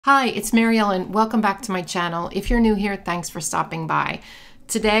Hi, it's Mary Ellen. Welcome back to my channel. If you're new here, thanks for stopping by.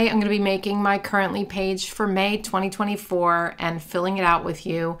 Today, I'm going to be making my currently page for May 2024 and filling it out with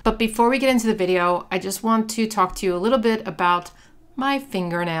you. But before we get into the video, I just want to talk to you a little bit about my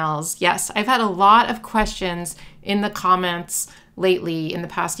fingernails. Yes, I've had a lot of questions in the comments lately in the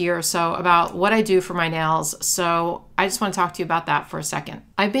past year or so about what I do for my nails, so I just want to talk to you about that for a second.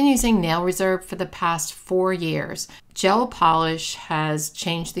 I've been using Nail Reserve for the past 4 years. Gel polish has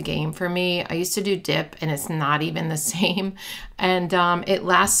changed the game for me. I used to do dip and it's not even the same, and it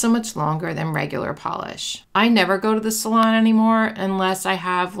lasts so much longer than regular polish. I never go to the salon anymore unless I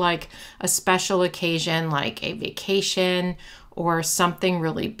have like a special occasion like a vacation or something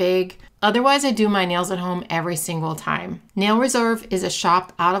really big. Otherwise, I do my nails at home every single time. Nail Reserve is a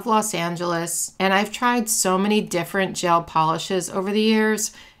shop out of Los Angeles, and I've tried so many different gel polishes over the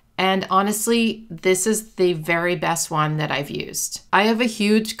years, and honestly, this is the very best one that I've used. I have a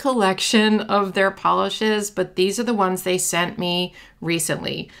huge collection of their polishes, but these are the ones they sent me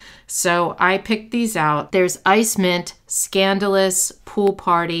recently. So I picked these out. There's Ice Mint, Scandalous, Pool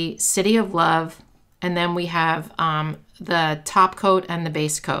Party, City of Love, and then we have the top coat and the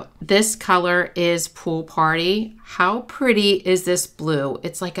base coat. This color is Pool Party. How pretty is this blue?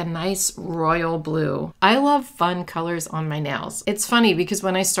 It's like a nice royal blue. I love fun colors on my nails. It's funny because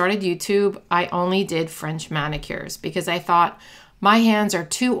when I started YouTube, I only did French manicures because I thought my hands are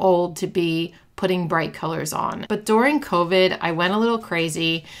too old to be putting bright colors on. But during COVID, I went a little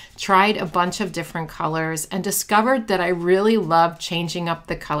crazy, tried a bunch of different colors, and discovered that I really love changing up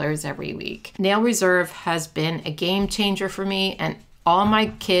the colors every week. Nail Reserve has been a game changer for me, and all my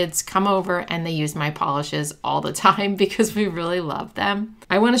kids come over and they use my polishes all the time because we really love them.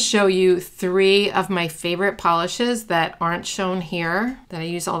 I want to show you 3 of my favorite polishes that aren't shown here that I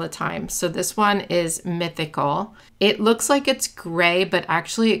use all the time. So this one is Mythical. It looks like it's gray, but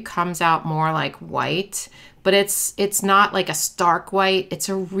actually it comes out more like white, but it's not like a stark white. It's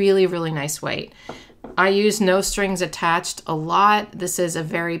a really, really nice white. I use No Strings Attached a lot. This is a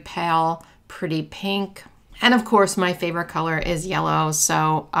very pale, pretty pink. And of course, my favorite color is yellow,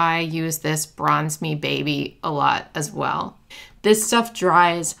 so I use this Bronze Me Baby a lot as well. This stuff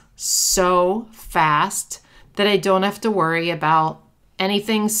dries so fast that I don't have to worry about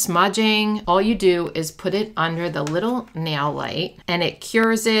anything smudging. All you do is put it under the little nail light and it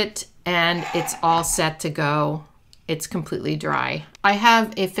cures it and it's all set to go. It's completely dry. I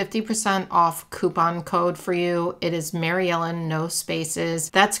have a 50% off coupon code for you. It is Mary Ellen, no spaces.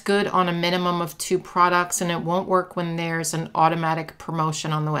 That's good on a minimum of 2 products, and it won't work when there's an automatic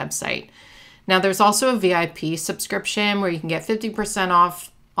promotion on the website. Now, there's also a VIP subscription where you can get 50%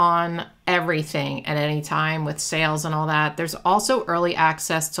 off on everything at any time with sales and all that. There's also early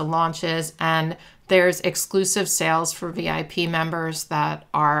access to launches, and there's exclusive sales for VIP members that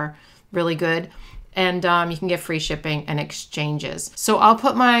are really good. And you can get free shipping and exchanges. So I'll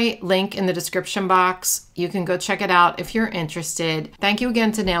put my link in the description box. You can go check it out if you're interested. Thank you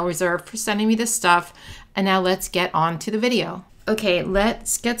again to Nail Reserve for sending me this stuff. And now let's get on to the video. Okay,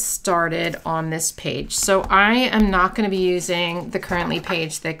 let's get started on this page. So I am not going to be using the currently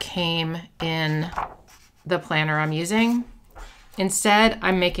page that came in the planner I'm using. Instead,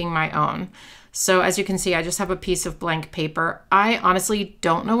 I'm making my own. So as you can see, I just have a piece of blank paper. I honestly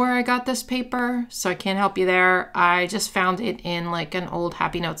don't know where I got this paper, so I can't help you there. I just found it in like an old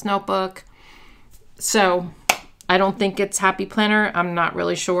Happy Notes notebook. So I don't think it's Happy Planner. I'm not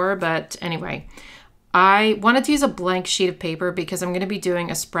really sure, but anyway. I wanted to use a blank sheet of paper because I'm going to be doing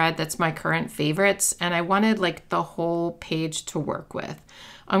a spread that's my current favorites, and I wanted like the whole page to work with.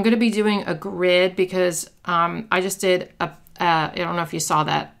 I'm going to be doing a grid because I just did a I don't know if you saw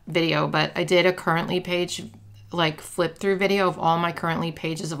that video, but I did a currently page, like flip through video of all my currently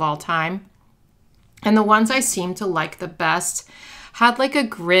pages of all time. And the ones I seemed to like the best had like a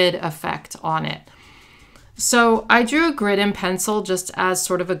grid effect on it. So I drew a grid in pencil just as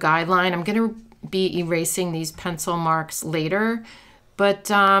sort of a guideline. I'm going to be erasing these pencil marks later.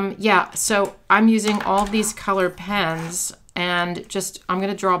 But yeah, so I'm using all of these color pens and I'm going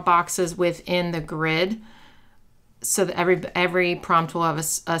to draw boxes within the grid, so that every prompt will have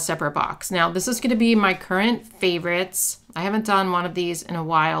a separate box. Now, this is going to be my current favorites. I haven't done one of these in a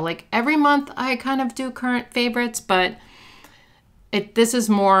while. Like every month I kind of do current favorites, but this is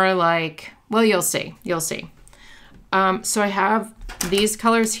more like, well, you'll see. You'll see. So I have these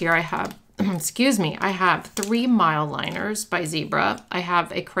colors here. I have, excuse me, I have 3 mile liners by Zebra. I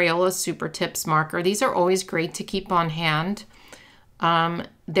have a Crayola Super Tips marker. These are always great to keep on hand.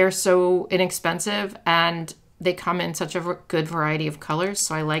 They're so inexpensive and they come in such a good variety of colors,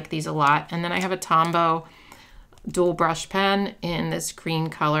 so I like these a lot. And then I have a Tombow dual brush pen in this green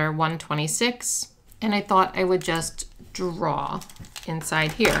color 126, and I thought I would just draw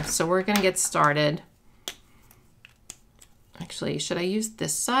inside here. So we're gonna get started. Actually, should I use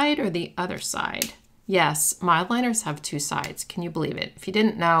this side or the other side? Yes, Mildliners have two sides. Can you believe it? If you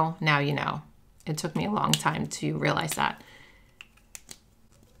didn't know, now you know. It took me a long time to realize that.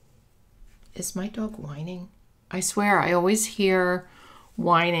 Is my dog whining? I swear, I always hear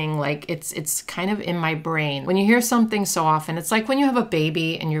whining, like it's kind of in my brain. When you hear something so often, it's like when you have a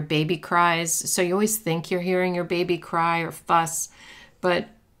baby and your baby cries. So you always think you're hearing your baby cry or fuss, but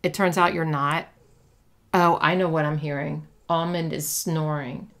it turns out you're not. Oh, I know what I'm hearing. Almond is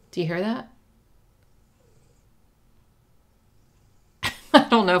snoring. Do you hear that? I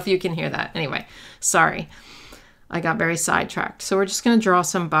don't know if you can hear that. Anyway, sorry. I got very sidetracked. So we're just going to draw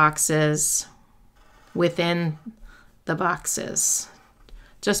some boxes within the boxes.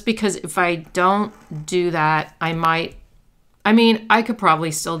 Just because if I don't do that, I could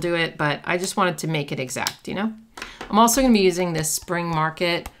probably still do it, but I just wanted to make it exact, you know? I'm also going to be using this Spring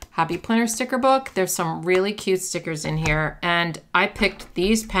Market Happy Planner sticker book. There's some really cute stickers in here, and I picked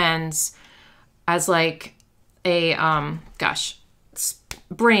these pens as like a,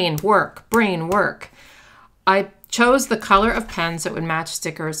 brain work. I chose the color of pens that would match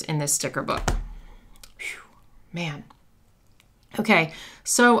stickers in this sticker book. Whew, man. Okay,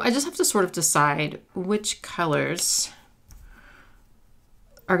 so I just have to sort of decide which colors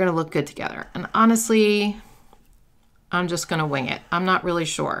are going to look good together. And honestly, I'm just going to wing it. I'm not really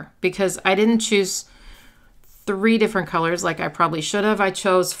sure because I didn't choose 3 different colors like I probably should have. I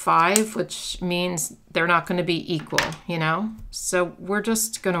chose 5, which means they're not going to be equal, you know? So we're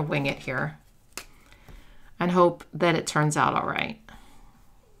just going to wing it here and hope that it turns out all right.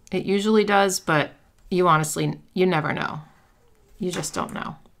 It usually does, but you never know. You just don't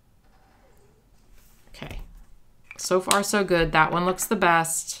know. Okay, so far so good. That one looks the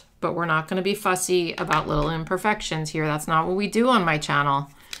best, but we're not going to be fussy about little imperfections here. That's not what we do on my channel.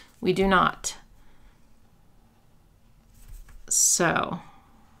 We do not. So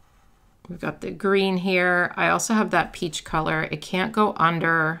we've got the green here. I also have that peach color. It can't go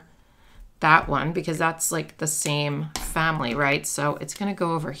under that one because that's like the same family, right? So it's going to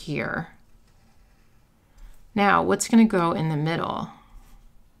go over here. Now, what's going to go in the middle?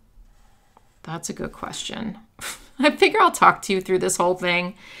 That's a good question. I figure I'll talk to you through this whole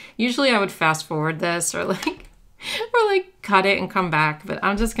thing. Usually I would fast forward this or cut it and come back, but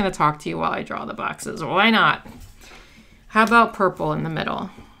I'm just going to talk to you while I draw the boxes. Why not? How about purple in the middle?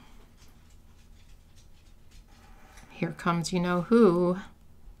 Here comes you know who.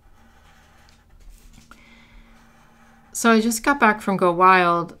 So I just got back from Go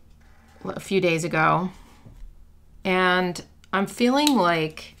Wild a few days ago, and I'm feeling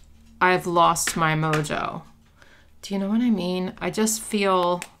like I've lost my mojo. Do you know what I mean? I just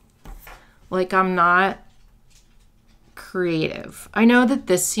feel like I'm not creative. I know that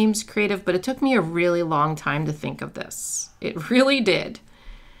this seems creative, but it took me a really long time to think of this. It really did.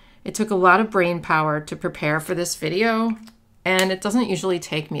 It took a lot of brain power to prepare for this video, and it doesn't usually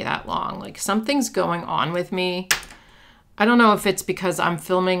take me that long. Like something's going on with me. I don't know if it's because I'm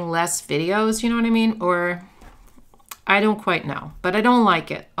filming less videos, you know what I mean? Or I don't quite know, but I don't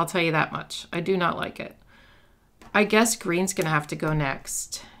like it. I'll tell you that much. I do not like it. I guess green's gonna have to go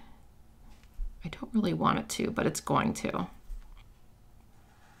next. I don't really want it to, but it's going to.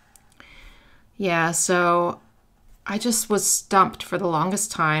 Yeah, so I just was stumped for the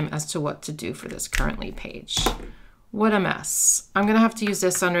longest time as to what to do for this currently page. What a mess. I'm gonna have to use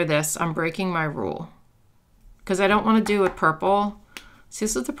this under this. I'm breaking my rule because I don't want to do it purple. See,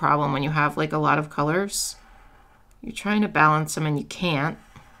 this is the problem when you have like a lot of colors. You're trying to balance them and you can't.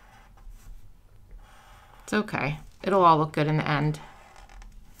 It's okay. It'll all look good in the end.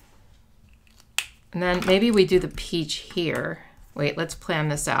 And then maybe we do the peach here. Wait, let's plan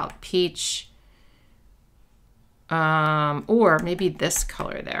this out. Peach, or maybe this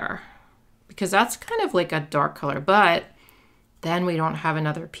color there, because that's kind of like a dark color, but then we don't have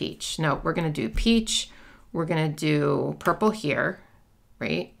another peach. No, we're gonna do peach. We're gonna do purple here,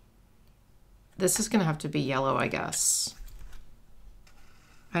 right? This is gonna have to be yellow, I guess.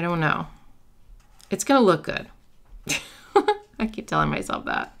 I don't know. It's gonna look good. I keep telling myself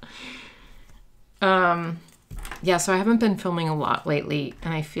that. Yeah, so I haven't been filming a lot lately,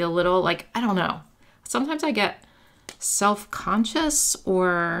 and I feel a little like, I don't know. Sometimes I get self-conscious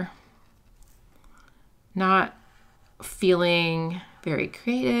or not feeling very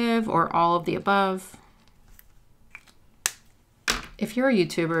creative or all of the above. If you're a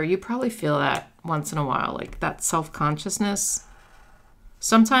YouTuber, you probably feel that once in a while, like that self-consciousness.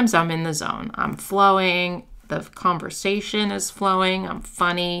 Sometimes I'm in the zone. I'm flowing. The conversation is flowing. I'm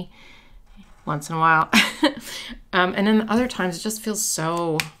funny once in a while. And then other times it just feels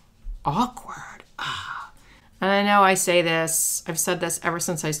so awkward. And I know I say this, I've said this ever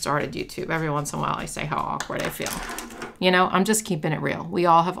since I started YouTube. Every once in a while I say how awkward I feel. You know, I'm just keeping it real. We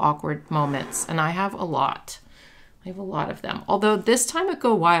all have awkward moments, and I have a lot. I have a lot of them. Although this time at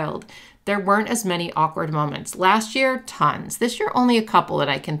Go Wild, there weren't as many awkward moments. Last year, tons. This year, only a couple that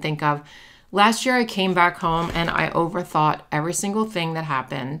I can think of. Last year, I came back home and I overthought every single thing that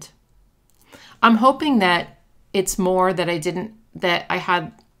happened. I'm hoping that it's more that I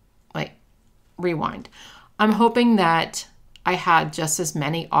had, like, rewind. I'm hoping that I had just as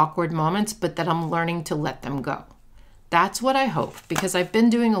many awkward moments, but that I'm learning to let them go. That's what I hope, because I've been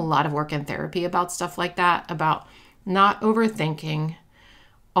doing a lot of work in therapy about stuff like that, about not overthinking,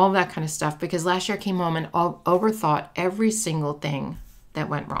 all that kind of stuff, because last year I came home and overthought every single thing that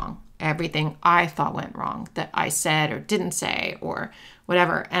went wrong, everything I thought went wrong that I said or didn't say or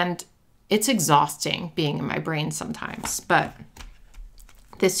whatever. And it's exhausting being in my brain sometimes. But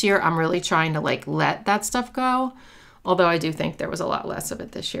this year I'm really trying to like let that stuff go, although I do think there was a lot less of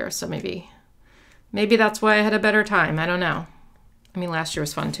it this year. So maybe that's why I had a better time. I don't know. I mean, last year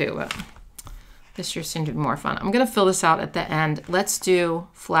was fun too, but this year seemed to be more fun. I'm going to fill this out at the end. Let's do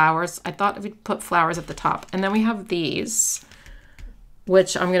flowers. I thought we'd put flowers at the top. And then we have these,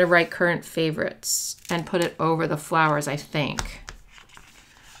 which I'm going to write current favorites and put it over the flowers, I think.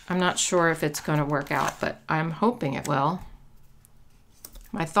 I'm not sure if it's going to work out, but I'm hoping it will.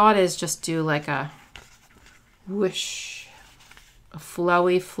 My thought is just do like a whoosh, a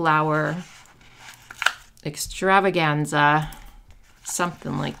flowy flower extravaganza,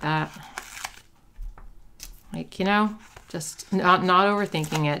 something like that. Like, you know, just not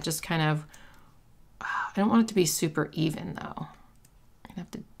overthinking it, just kind of, I don't want it to be super even though. I have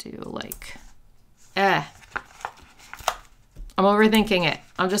to do like, I'm overthinking it.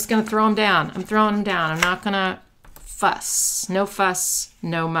 I'm just going to throw them down. I'm throwing them down. I'm not going to fuss. No fuss,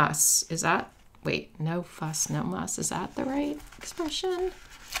 no muss. Is that, wait, no fuss, no muss. Is that the right expression?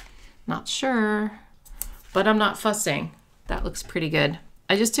 Not sure, but I'm not fussing. That looks pretty good.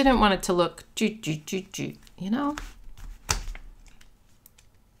 I just didn't want it to look, you know?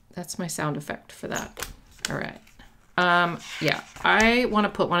 That's my sound effect for that. All right. Yeah, I want to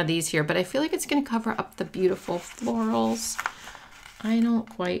put one of these here, but I feel like it's going to cover up the beautiful florals. I don't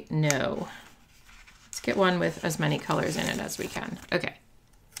quite know. Let's get one with as many colors in it as we can. Okay.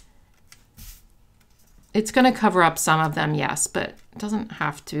 It's going to cover up some of them, yes, but it doesn't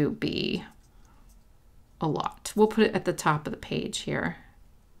have to be a lot. We'll put it at the top of the page here.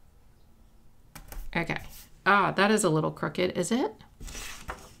 Okay. Ah, that is a little crooked, is it?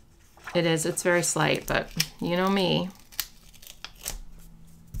 It is. It's very slight, but you know me.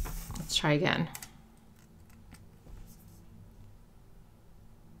 Let's try again.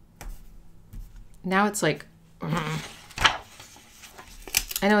 Now it's like, I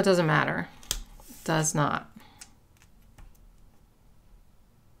know it doesn't matter. It does not.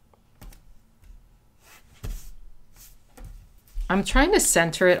 I'm trying to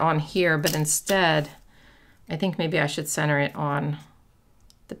center it on here, but instead, I think maybe I should center it on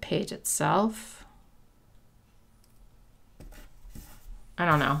the page itself. I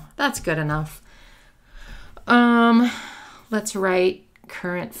don't know. That's good enough. Let's write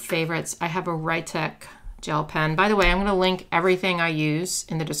current favorites. I have a Ridetech gel pen. By the way, I'm going to link everything I use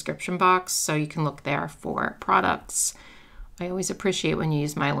in the description box so you can look there for products. I always appreciate when you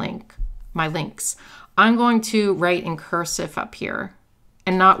use my links. I'm going to write in cursive up here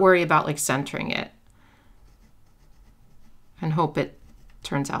and not worry about like centering it and hope it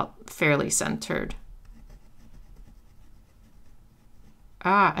turns out fairly centered.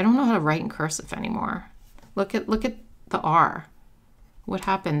 I don't know how to write in cursive anymore. Look at the R. What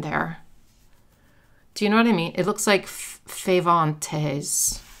happened there? Do you know what I mean? It looks like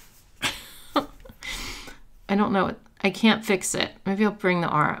𝘨𝑒𝑦𝑒𝑛𝑡𝑒𝑠. I don't know. I can't fix it. Maybe I'll bring the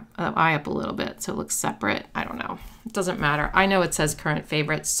I up a little bit so it looks separate. I don't know. It doesn't matter. I know it says current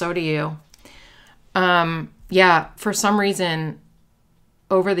favorites. So do you. Yeah, for some reason,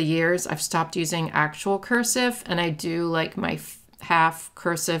 over the years, I've stopped using actual cursive, and I do like my half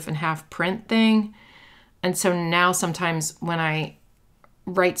cursive and half print thing. And so now sometimes when I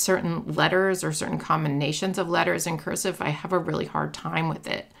write certain letters or certain combinations of letters in cursive, I have a really hard time with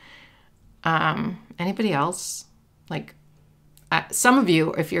it. Anybody else? Like, some of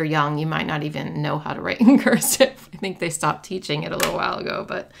you, if you're young, you might not even know how to write in cursive. I think they stopped teaching it a little while ago,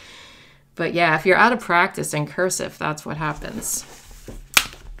 but yeah, if you're out of practice in cursive, that's what happens.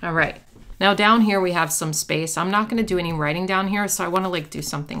 All right. Now down here we have some space. I'm not going to do any writing down here, so I want to like do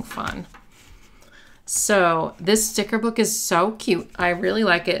something fun. So this sticker book is so cute. I really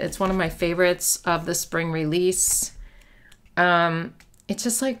like it. It's one of my favorites of the spring release. It's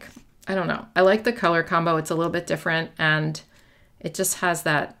just like, I don't know. I like the color combo. It's a little bit different, and it just has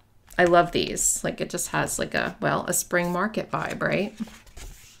that, I love these. Like, it just has like a, well, a spring market vibe, right?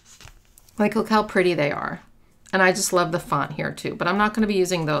 Like, look how pretty they are. And I just love the font here too, but I'm not going to be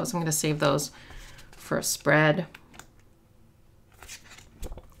using those. I'm going to save those for a spread.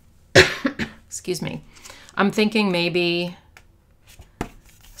 Excuse me. I'm thinking maybe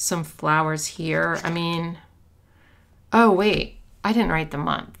some flowers here. I mean, oh wait, I didn't write the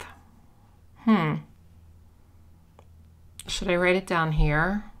month. Should I write it down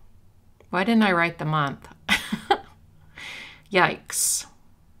here? Why didn't I write the month? Yikes.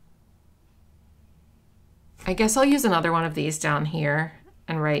 I guess I'll use another one of these down here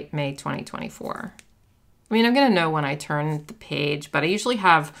and write May 2024. I mean, I'm going to know when I turn the page, but I usually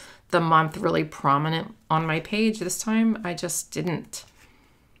have the month really prominent on my page. This time I just didn't.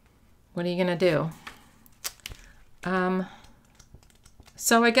 What are you going to do?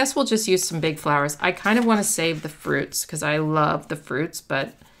 So I guess we'll just use some big flowers. I kind of want to save the fruits because I love the fruits,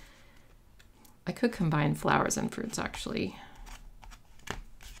 but I could combine flowers and fruits actually.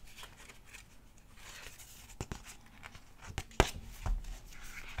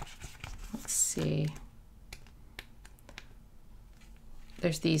 Let's see.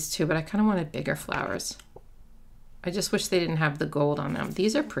 There's these two, but I kind of wanted bigger flowers. I just wish they didn't have the gold on them.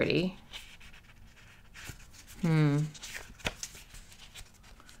 These are pretty.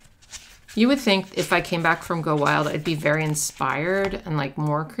 You would think if I came back from Go Wild, I'd be very inspired and like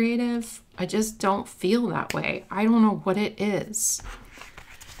more creative. I just don't feel that way. I don't know what it is.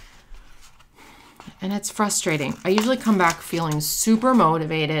 And it's frustrating. I usually come back feeling super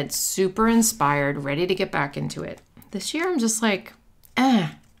motivated, super inspired, ready to get back into it. This year I'm just like,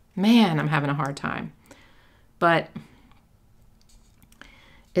 man, I'm having a hard time. But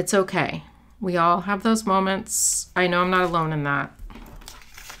it's okay. We all have those moments. I know I'm not alone in that.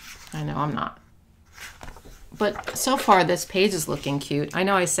 I know I'm not. But so far, this page is looking cute. I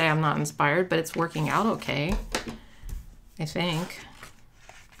know I say I'm not inspired, but it's working out okay, I think.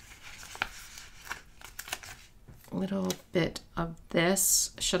 A little bit of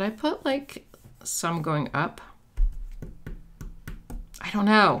this. Should I put like some going up? I don't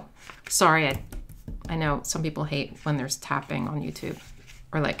know. Sorry, I know some people hate when there's tapping on YouTube.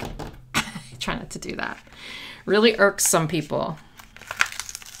 Or like, I try not to do that. Really irks some people.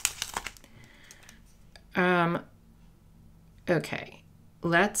 Okay,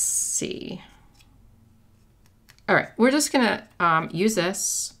 let's see. All right, we're just gonna use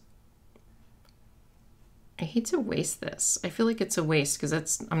this. I hate to waste this. I feel like it's a waste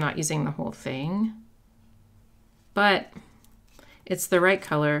because I'm not using the whole thing. But it's the right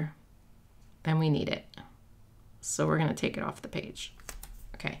color and we need it. So we're gonna take it off the page.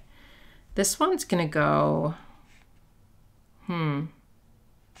 Okay, this one's gonna go,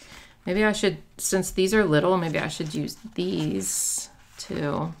 maybe I should, since these are little, maybe I should use these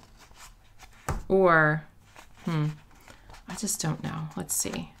too. Or, I just don't know. Let's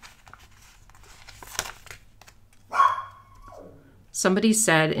see. Somebody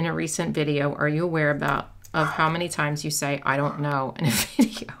said in a recent video, are you aware of how many times you say, I don't know in a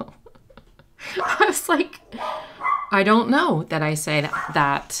video? I was like, I don't know that I say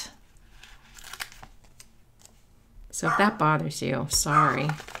that. So if that bothers you, sorry.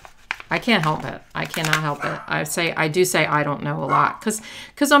 I can't help it. I cannot help it. I do say I don't know a lot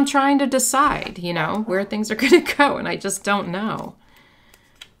because I'm trying to decide, you know, where things are going to go, and I just don't know.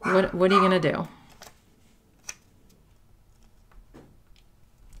 What are you going to do?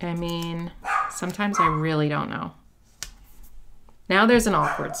 I mean, sometimes I really don't know. Now there's an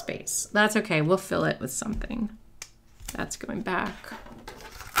awkward space. That's okay. We'll fill it with something. That's going back.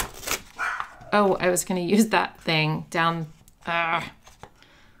 Oh, I was going to use that thing down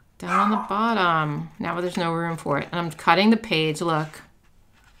on the bottom. Now there's no room for it. And I'm cutting the page, look.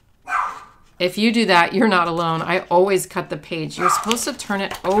 If you do that, you're not alone. I always cut the page. You're supposed to turn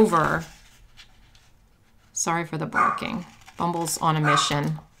it over. Sorry for the barking. Bumble's on a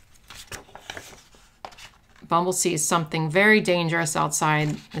mission. Bumble sees something very dangerous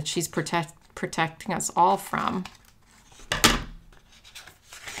outside that she's protecting us all from.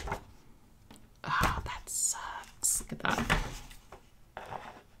 Oh, that sucks. Look at that.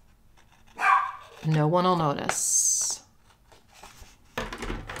 No one will notice.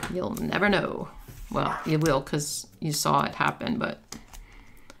 You'll never know. Well, you will because you saw it happen, but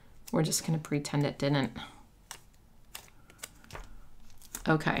we're just going to pretend it didn't.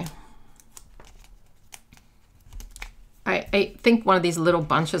 Okay. I think one of these little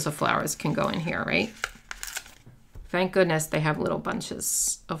bunches of flowers can go in here, right? Thank goodness they have little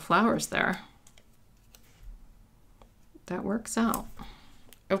bunches of flowers there. That works out.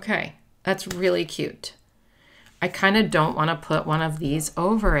 Okay, that's really cute. I kind of don't want to put one of these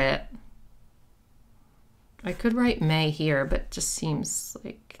over it. I could write May here, but it just seems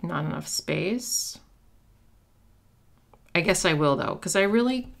like not enough space. I guess I will though, because I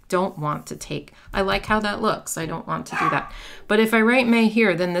really don't want to take, I like how that looks. I don't want to do that. But if I write May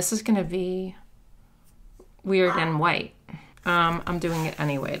here, then this is going to be weird and white. I'm doing it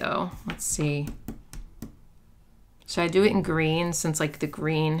anyway though. Let's see. Should I do it in green since like the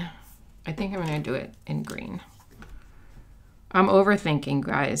green, I think I'm going to do it in green. I'm overthinking,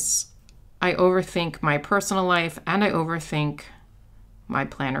 guys. I overthink my personal life and I overthink my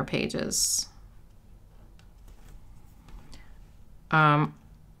planner pages. I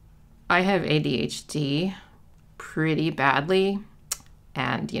have ADHD pretty badly,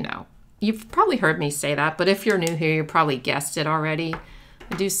 and you know, you've probably heard me say that, but if you're new here, you probably guessed it already.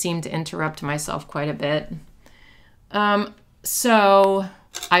 I do seem to interrupt myself quite a bit. So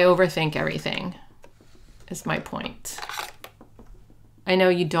I overthink everything, is my point. I know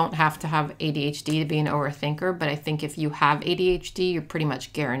you don't have to have ADHD to be an overthinker, but I think if you have ADHD, you're pretty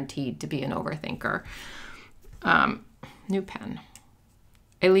much guaranteed to be an overthinker. New pen.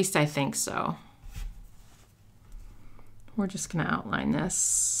 At least I think so. We're just going to outline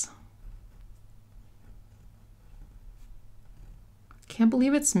this. Can't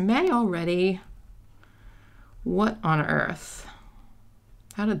believe it's May already. What on earth?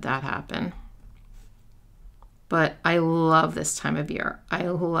 How did that happen? But I love this time of year. I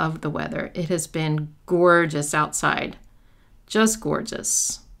love the weather. It has been gorgeous outside. Just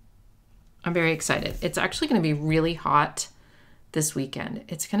gorgeous. I'm very excited. It's actually going to be really hot this weekend.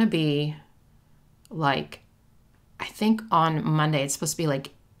 It's going to be like, I think on Monday, it's supposed to be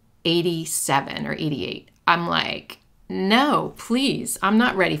like 87 or 88. I'm like, no, please. I'm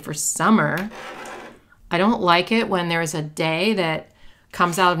not ready for summer. I don't like it when there's a day that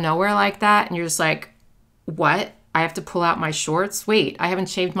comes out of nowhere like that and you're just like, what? I have to pull out my shorts? Wait, I haven't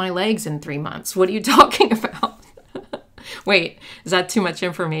shaved my legs in 3 months. What are you talking about? Wait, is that too much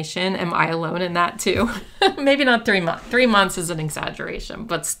information? Am I alone in that too? Maybe not 3 months. 3 months is an exaggeration,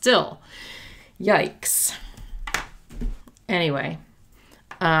 but still, yikes. Anyway,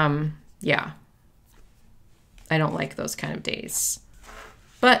 yeah, I don't like those kind of days,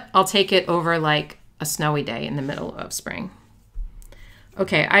 but I'll take it over like a snowy day in the middle of spring.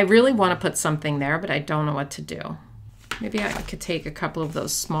 Okay, I really want to put something there, but I don't know what to do. Maybe I could take a couple of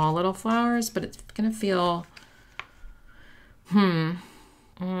those small little flowers, but it's going to feel,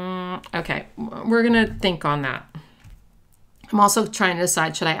 okay, we're going to think on that. I'm also trying to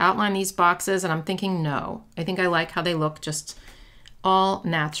decide, should I outline these boxes? And I'm thinking no. I think I like how they look just all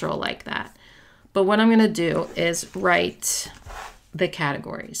natural like that. But what I'm going to do is write the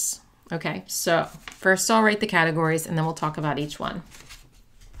categories. Okay, so first I'll write the categories and then we'll talk about each one.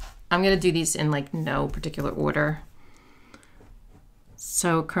 I'm going to do these in like no particular order.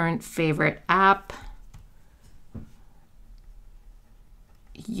 So current favorite app,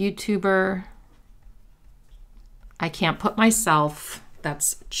 YouTuber. I can't put myself,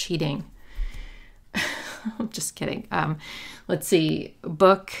 that's cheating. I'm just kidding. Let's see,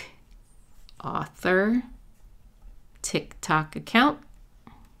 book, author, TikTok account,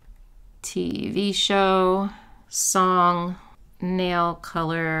 TV show, song, nail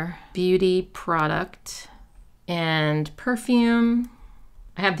color, beauty product, and perfume.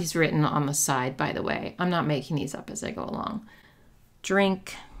 I have these written on the side, by the way. I'm not making these up as I go along.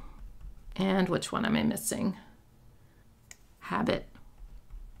 Drink, and which one am I missing? Habit.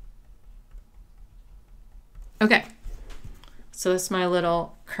 Okay, so this is my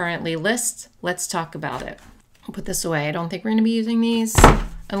little currently list. Let's talk about it. I'll put this away. I don't think we're gonna be using these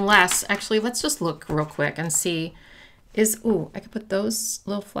unless, actually, let's just look real quick and see ooh, I could put those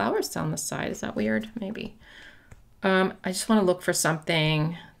little flowers down the side. Is that weird? Maybe. I just want to look for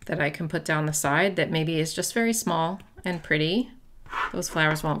something that I can put down the side that maybe is just very small and pretty. Those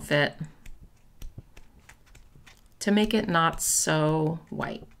flowers won't fit. To make it not so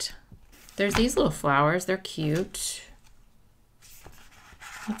white. There's these little flowers. They're cute.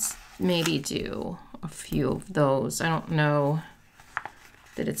 Let's maybe do a few of those. I don't know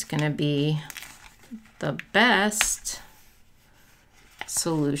that it's going to be the best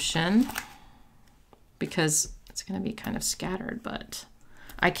solution because it's going to be kind of scattered, but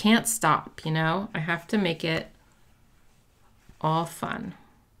I can't stop, you know? I have to make it all fun.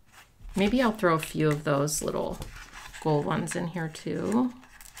 Maybe I'll throw a few of those little gold ones in here too.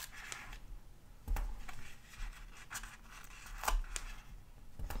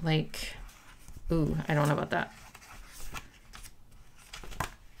 like, ooh, I don't know about that.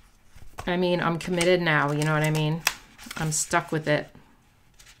 I mean, I'm committed now, you know what I mean? I'm stuck with it.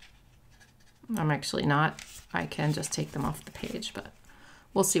 I'm actually not. I can just take them off the page, but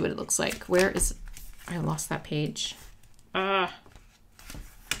we'll see what it looks like. Where is, I lost that page. Here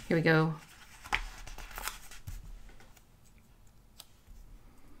we go.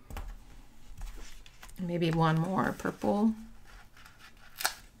 Maybe one more purple.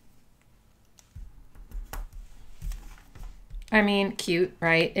 I mean, cute,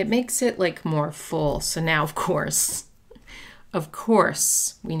 right? It makes it like more full. So now, of course,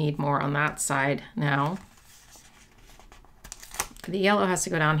 we need more on that side now. The yellow has to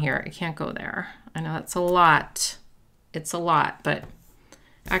go down here. It can't go there. I know that's a lot. It's a lot, but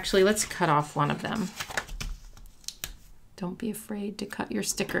actually let's cut off one of them. Don't be afraid to cut your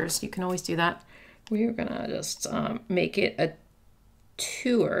stickers. You can always do that. We're gonna just make it a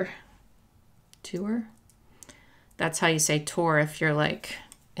tour. Tour? That's how you say tour if you're like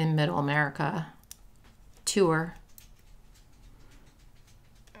in middle America. Tour.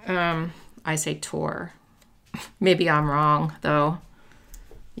 I say tour. Maybe I'm wrong though.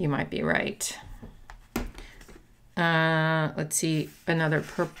 You might be right. Let's see, another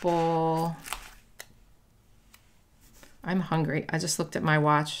purple. I'm hungry. I just looked at my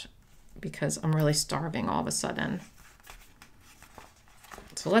watch because I'm really starving all of a sudden.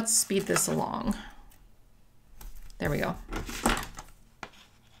 So let's speed this along. There we go.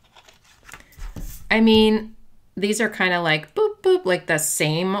 I mean, these are kind of like boop, boop, like the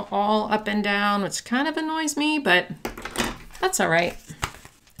same all up and down, which kind of annoys me, but that's all right.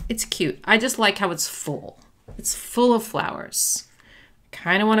 It's cute. I just like how it's full. It's full of flowers.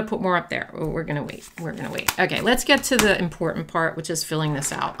 Kind of want to put more up there. Oh, we're gonna wait. We're gonna wait. Okay, let's get to the important part, which is filling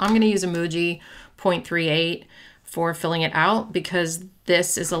this out. I'm gonna use 𝘠𝘗 0.38 for filling it out because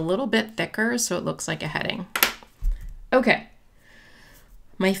this is a little bit thicker, so it looks like a heading. Okay.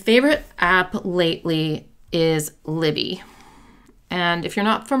 My favorite app lately is 𝘰𝘰. And if you're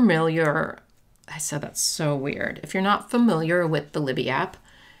not familiar, I said that's so weird. If you're not familiar with the 𝘰𝘰 app,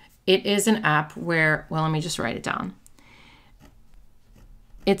 it is an app where, well, let me just write it down.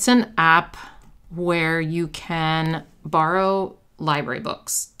 It's an app where you can borrow library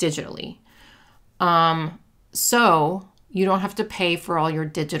books digitally. So you don't have to pay for all your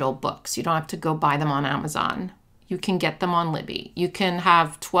digital books. You don't have to go buy them on Amazon. You can get them on 𝘰𝘰. You can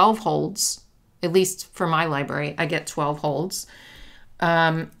have 12 holds, at least for my library, I get 12 holds.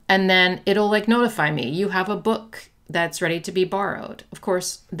 And then it'll like notify me, you have a book that's ready to be borrowed. Of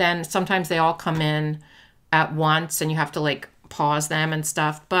course, then sometimes they all come in at once and you have to like pause them and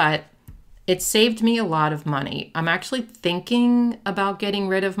stuff, but it saved me a lot of money. I'm actually thinking about getting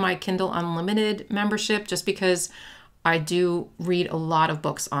rid of my Kindle Unlimited membership just because I do read a lot of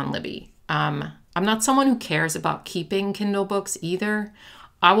books on 𝘰𝘰. I'm not someone who cares about keeping Kindle books either.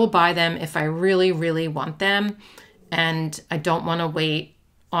 I will buy them if I really, really want them. And I don't want to wait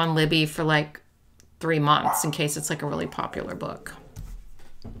on 𝘰𝘰 for like 3 months in case it's like a really popular book.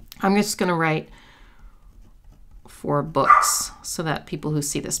 I'm just going to write for books so that people who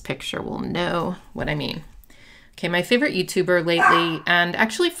see this picture will know what I mean. Okay, my favorite YouTuber lately, and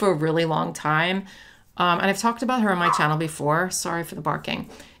actually for a really long time, and I've talked about her on my channel before. Sorry for the barking.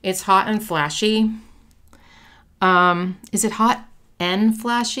 It's Hot and Flashy. Is it Hot and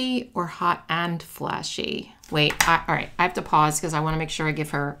Flashy or Hot and Flashy? Wait, all right, I have to pause because I want to make sure I give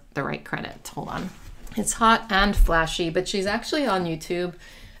her the right credit. Hold on. It's Hot and Flashy, but she's actually on YouTube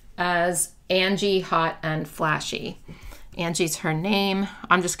as Angie Hot and Flashy. Angie's her name.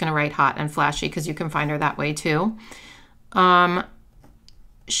 I'm just going to write Hot and Flashy because you can find her that way too.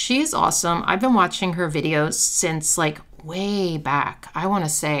 She's awesome. I've been watching her videos since like way back. I want to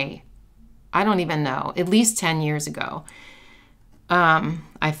say, I don't even know, at least 10 years ago.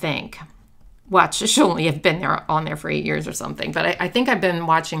 I think. Watch, she'll only have been there on there for 8 years or something, but I think I've been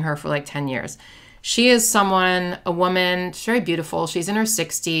watching her for like 10 years. She is someone, a woman, she's very beautiful. She's in her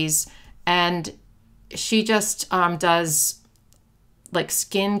 60s, and she just does like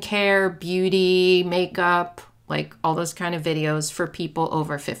skincare, beauty, makeup, like all those kind of videos for people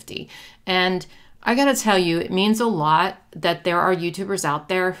over 50. And I gotta tell you, it means a lot that there are YouTubers out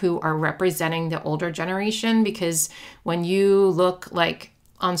there who are representing the older generation, because when you look like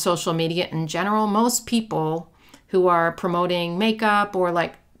on social media in general, most people who are promoting makeup or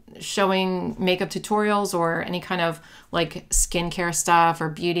like showing makeup tutorials or any kind of like skincare stuff or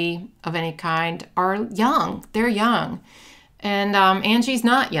beauty of any kind are young. They're young. And Angie's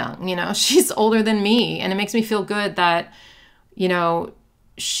not young, you know, she's older than me. And it makes me feel good that, you know,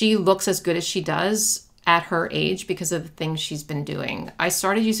 she looks as good as she does at her age because of the things she's been doing. I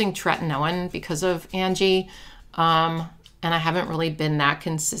started using tretinoin because of Angie, and I haven't really been that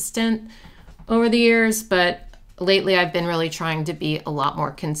consistent over the years, but lately I've been really trying to be a lot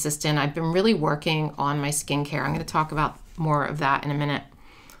more consistent. I've been really working on my skincare. I'm going to talk about more of that in a minute.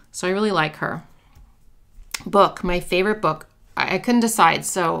 So I really like her. Book, my favorite book. I couldn't decide,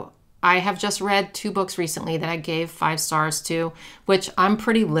 so I have just read 2 books recently that I gave 5 stars to, which I'm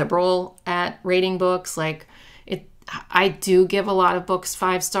pretty liberal at rating books. Like, I do give a lot of books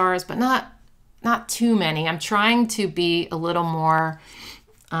 5 stars, but not too many. I'm trying to be a little more,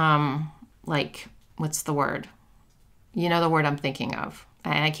 like, what's the word? You know the word I'm thinking of,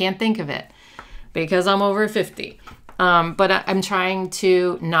 and I can't think of it because I'm over 50. But I'm trying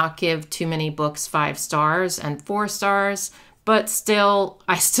to not give too many books 5 stars and 4 stars. But still,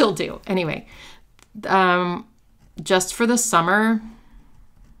 I still do. Anyway, Just for the Summer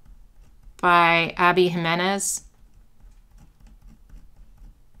by Abby Jimenez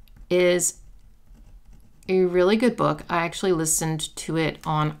is a really good book. I actually listened to it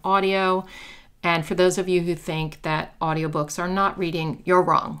on audio. And for those of you who think that audiobooks are not reading, you're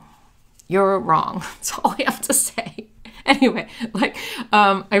wrong. You're wrong. That's all I have to say. Anyway,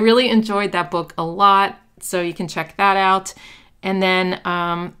 I really enjoyed that book a lot. So you can check that out. And then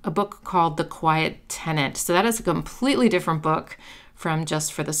a book called The Quiet Tenant. So that is a completely different book from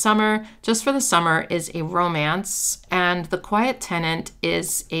Just for the Summer. Just for the Summer is a romance, and The Quiet Tenant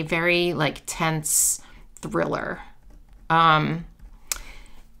is a very tense thriller.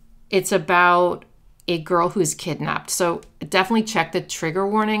 It's about a girl who's kidnapped. So definitely check the trigger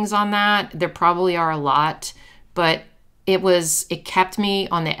warnings on that. There probably are a lot, but it kept me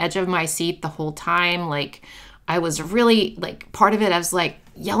on the edge of my seat the whole time. I was really part of it. I was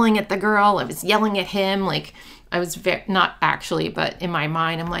yelling at the girl. I was yelling at him. I was not actually, but in my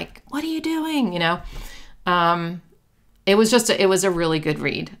mind, I'm like, what are you doing? It was a really good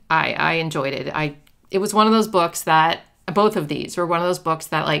read. I enjoyed it. It was one of those books that, both of these were one of those books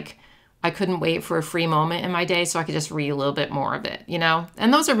that I couldn't wait for a free moment in my day so I could just read a little bit more of it,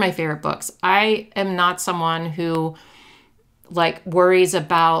 And those are my favorite books. I am not someone who worries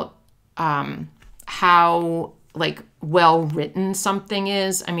about how well written something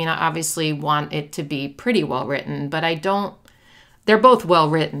is. I mean, I obviously want it to be pretty well written, but I don't. They're both well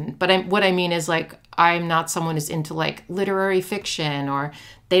written, but what I mean is I'm not someone who's into literary fiction, or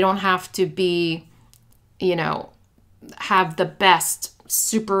they don't have to be, have the best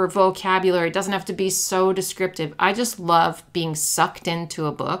super vocabulary. It doesn't have to be so descriptive. I just love being sucked into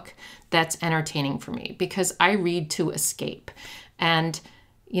a book that's entertaining for me because I read to escape. And,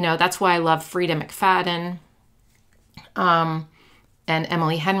 that's why I love Frida McFadden and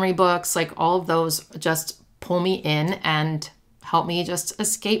Emily Henry books. All of those just pull me in and help me just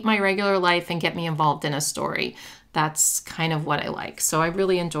escape my regular life and get me involved in a story. That's kind of what I like. So I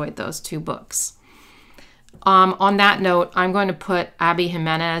really enjoyed those 2 books. On that note, I'm going to put Abby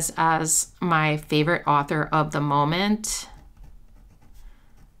Jimenez as my favorite author of the moment.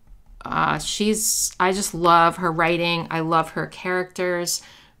 I just love her writing. I love her characters.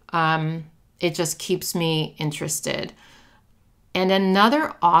 It just keeps me interested. And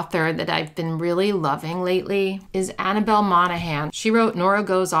another author that I've been really loving lately is Annabelle Monaghan. She wrote Nora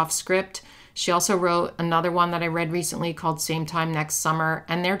Goes Off Script. She also wrote another one that I read recently called Same Time Next Summer.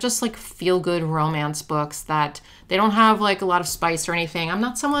 And they're just feel-good romance books that they don't have a lot of spice or anything. I'm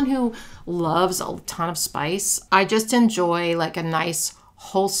not someone who loves a ton of spice. I just enjoy a nice,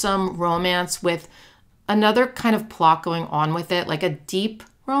 wholesome romance with another kind of plot going on with it, a deep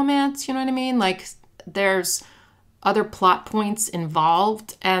romance, you know what I mean? There's other plot points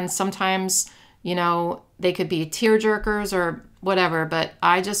involved, and sometimes, they could be tearjerkers or whatever, but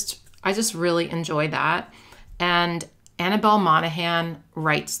I just really enjoy that. And Annabelle Monaghan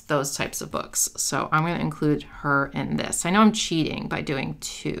writes those types of books. So I'm going to include her in this. I know I'm cheating by doing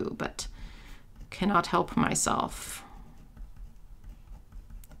 2, but cannot help myself.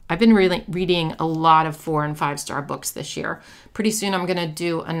 I've been really reading a lot of 4- and 5-star books this year. Pretty soon I'm going to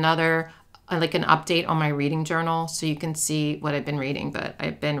do another, an update on my reading journal so you can see what I've been reading, but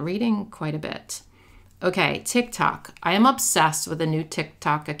I've been reading quite a bit. Okay, TikTok. I am obsessed with a new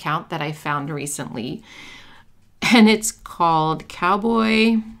TikTok account that I found recently, and it's called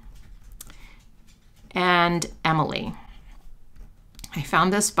𝘏𝘗 𝘈𝘮𝘢. I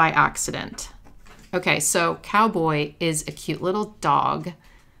found this by accident. Okay, so Cowboy is a cute little dog.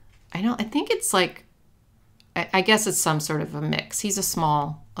 I think it's I guess it's some sort of a mix. He's a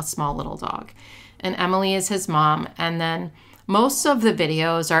small little dog. And Emily is his mom. And then most of the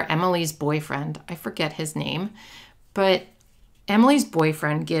videos are Emily's boyfriend. I forget his name. But Emily's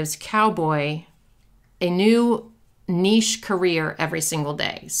boyfriend gives Cowboy a new niche career every single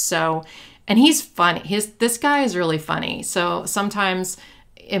day. So, and he's funny. This guy is really funny. So sometimes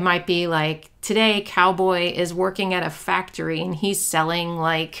it might be like, today Cowboy is working at a factory and he's selling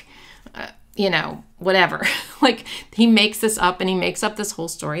like, whatever. Like he makes this up, and he makes up this whole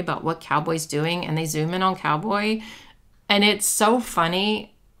story about what Cowboy's doing, and they zoom in on Cowboy, and it's so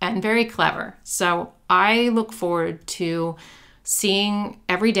funny and very clever. So I look forward to seeing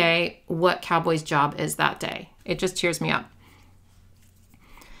every day what Cowboy's job is that day. It just cheers me up.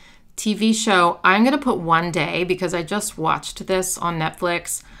 TV show, I'm going to put One Day because I just watched this on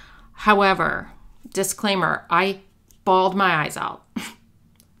Netflix. However, disclaimer, I bawled my eyes out.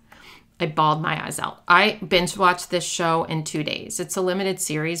 I bawled my eyes out. I binge watched this show in 2 days. It's a limited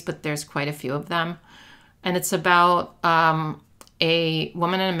series, but there's quite a few of them. And it's about a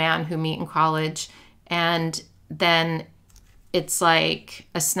woman and a man who meet in college, and then it's like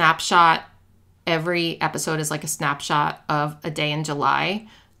a snapshot. Every episode is like a snapshot of a day in July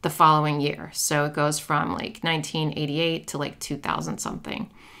the following year. So it goes from like 1988 to like 2000 something.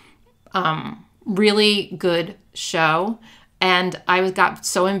 Really good show. And I got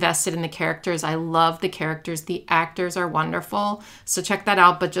so invested in the characters. I love the characters. The actors are wonderful. So check that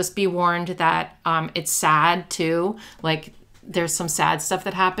out. But just be warned that it's sad too. Like there's some sad stuff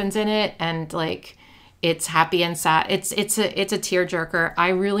that happens in it, and like it's happy and sad. It's a tearjerker. I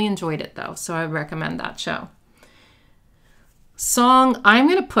really enjoyed it though, so I recommend that show. Song, I'm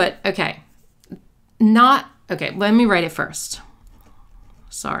gonna put okay. Let me write it first.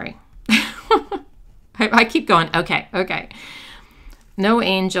 Sorry. I keep going. Okay. No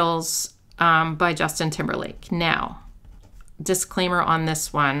Angels by Justin Timberlake. Now, disclaimer on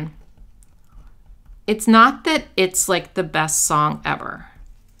this one. It's not that it's like the best song ever,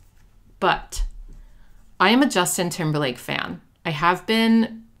 but I am a Justin Timberlake fan. I have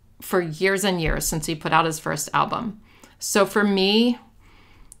been for years and years since he put out his first album. So for me,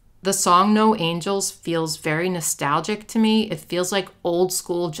 the song No Angels feels very nostalgic to me. It feels like old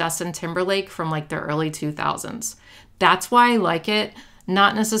school Justin Timberlake from like the early 2000s. That's why I like it.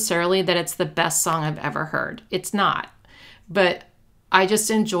 Not necessarily that it's the best song I've ever heard. It's not. But I just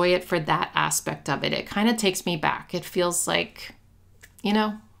enjoy it for that aspect of it. It kind of takes me back. It feels like, I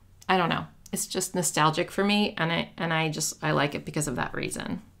don't know. It's just nostalgic for me, and I like it because of that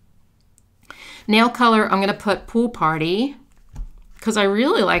reason. Nail color, I'm going to put Pool Party, because I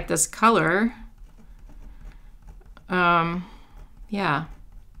really like this color. Yeah,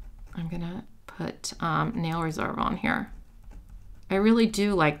 I'm going to put Nail Reserve on here. I really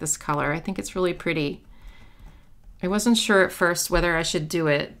do like this color. I think it's really pretty. I wasn't sure at first whether I should do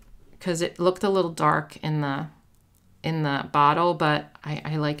it because it looked a little dark in the bottle, but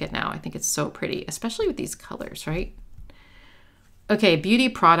I like it now. I think it's so pretty, especially with these colors, right? Okay, beauty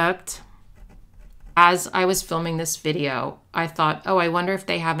product. As I was filming this video, I thought, oh, I wonder if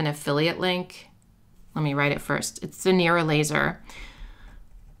they have an affiliate link. Let me write it first. It's the Nira Laser.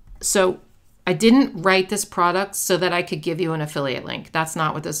 So I didn't write this product so that I could give you an affiliate link. That's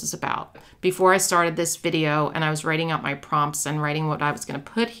not what this is about. Before I started this video and I was writing out my prompts and writing what I was going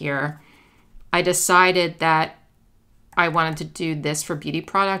to put here, I decided that I wanted to do this for beauty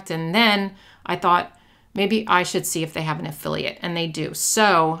product. And then I thought maybe I should see if they have an affiliate, and they do.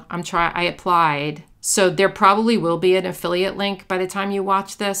 So I applied. So there probably will be an affiliate link by the time you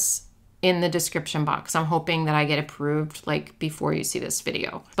watch this in the description box. I'm hoping that I get approved like before you see this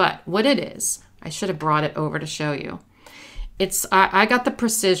video. But what it is, I should have brought it over to show you. I got the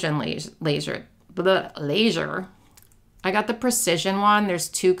precision laser. I got the precision one. There's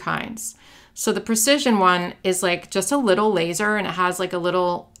two kinds. So the precision one is like just a little laser, and it has like a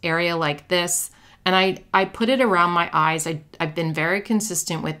little area like this. And I put it around my eyes. I've been very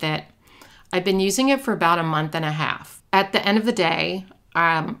consistent with it. I've been using it for about a month and a half. At the end of the day,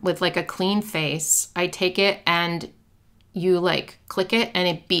 with like a clean face, I take it and you like click it and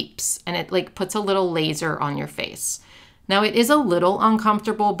it beeps, and it like puts a little laser on your face. Now it is a little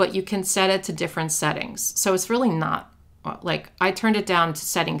uncomfortable, but you can set it to different settings. So it's really not like, I turned it down to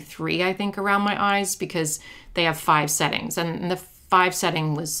setting 3, I think, around my eyes because they have 5 settings, and the 5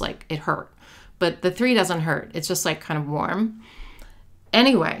 setting was like, it hurt. But the 3 doesn't hurt. It's just like kind of warm.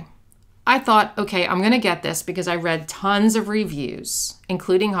 Anyway, I thought, okay, I'm going to get this because I read tons of reviews,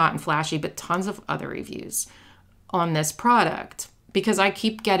 including Hot and Flashy, but tons of other reviews on this product because I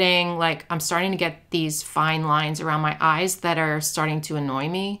keep getting like, I'm starting to get these fine lines around my eyes that are starting to annoy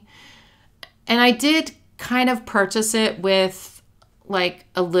me. And I did kind of purchase it with like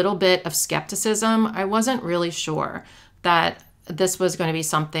a little bit of skepticism. I wasn't really sure that this was going to be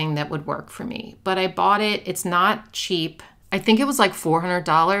something that would work for me, but I bought it. It's not cheap. I think it was like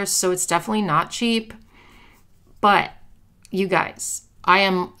 $400, so it's definitely not cheap. But you guys, I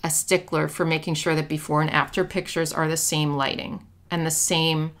am a stickler for making sure that before and after pictures are the same lighting and the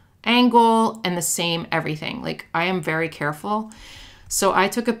same angle and the same everything. Like, I am very careful. So I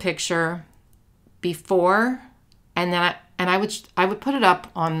took a picture before, and then I would put it up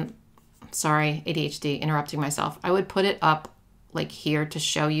on, sorry, ADHD, interrupting myself. I would put it up like here to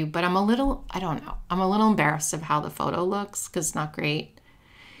show you, but I'm a little, I don't know, I'm a little embarrassed of how the photo looks because it's not great.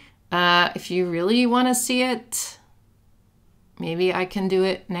 If you really want to see it, maybe I can do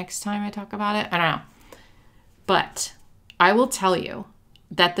it next time I talk about it. I don't know. But I will tell you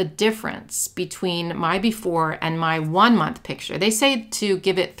that the difference between my before and my 1 month picture, they say to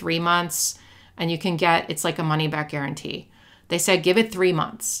give it 3 months and you can get, it's like a money back guarantee. They said give it 3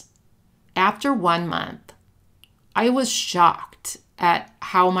 months. After 1 month, I was shocked at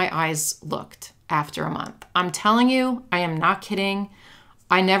how my eyes looked after a month. I'm telling you, I am not kidding.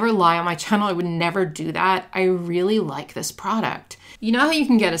 I never lie on my channel. I would never do that. I really like this product. You know how you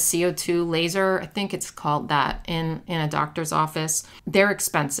can get a CO2 laser? I think it's called that in a doctor's office. They're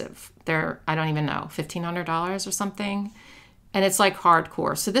expensive. They're, I don't even know, $1,500 or something. And it's like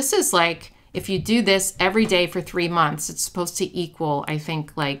hardcore. So this is like, if you do this every day for 3 months, it's supposed to equal, I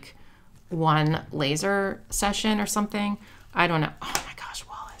think, like 1 laser session or something. I don't know. Oh my gosh,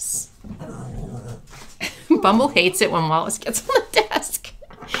 Wallace. Bumble hates it when Wallace gets on the desk.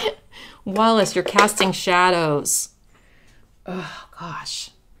 Wallace, you're casting shadows. Oh gosh.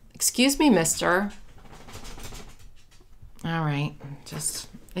 Excuse me, mister. All right, just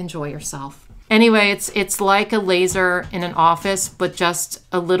enjoy yourself. Anyway, it's like a laser in an office, but just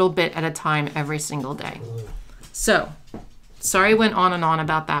a little bit at a time every single day. So, sorry I went on and on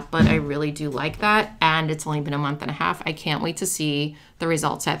about that, but I really do like that. And it's only been a month and a half. I can't wait to see the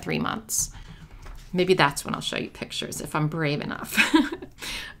results at 3 months. Maybe that's when I'll show you pictures if I'm brave enough.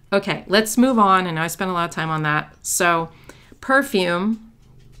 Okay, let's move on. And I spent a lot of time on that. So perfume,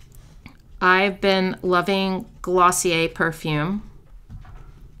 I've been loving Glossier perfume.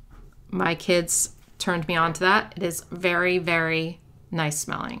 My kids turned me on to that. It is very, very nice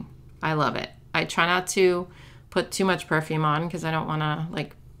smelling. I love it. I try not to put too much perfume on because I don't want to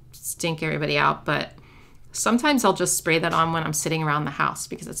like stink everybody out. But sometimes I'll just spray that on when I'm sitting around the house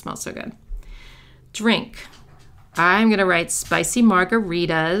because it smells so good. Drink. I'm going to write spicy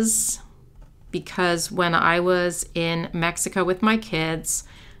margaritas because when I was in Mexico with my kids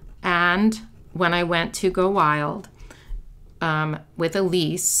and when I went to Go Wild with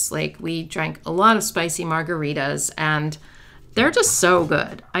Elise, like we drank a lot of spicy margaritas and they're just so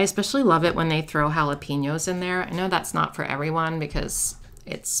good. I especially love it when they throw jalapenos in there. I know that's not for everyone because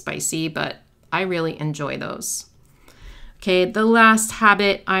it's spicy, but I really enjoy those. Okay, the last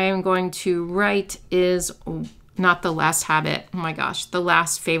habit I am going to write is, not the last habit, oh my gosh, the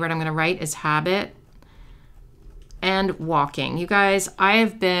last favorite I'm gonna write is habit and walking. You guys, I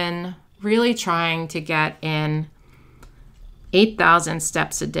have been really trying to get in 8,000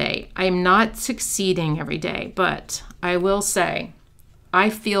 steps a day. I'm not succeeding every day, but I will say I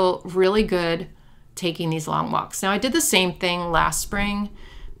feel really good taking these long walks. Now I did the same thing last spring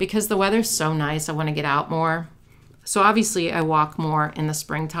because the weather's so nice, I wanna get out more. So obviously I walk more in the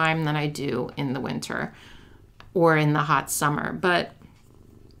springtime than I do in the winter or in the hot summer, but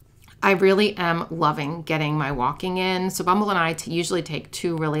I really am loving getting my walking in. So Bumble and I usually take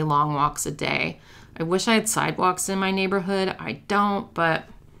 2 really long walks a day. I wish I had sidewalks in my neighborhood. I don't, but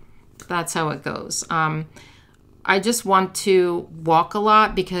that's how it goes. I just want to walk a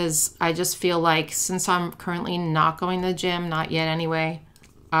lot because I just feel like since I'm currently not going to the gym, not yet anyway,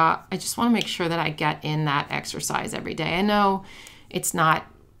 I just want to make sure that I get in that exercise every day. I know it's not,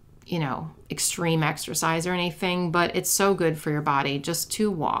 you know, extreme exercise or anything, but it's so good for your body just to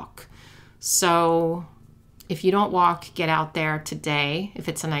walk. So if you don't walk, get out there today, if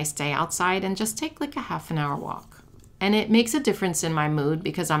it's a nice day outside, and just take like a half-an-hour walk. And it makes a difference in my mood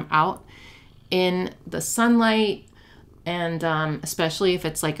because I'm out in the sunlight, and especially if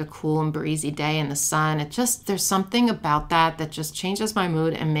it's like a cool and breezy day in the sun, it just, there's something about that that just changes my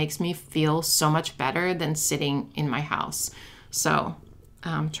mood and makes me feel so much better than sitting in my house. So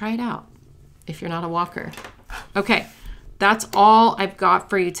try it out if you're not a walker. Okay, that's all I've got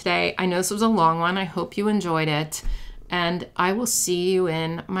for you today. I know this was a long one. I hope you enjoyed it, and I will see you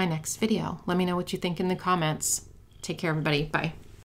in my next video. Let me know what you think in the comments. Take care, everybody. Bye.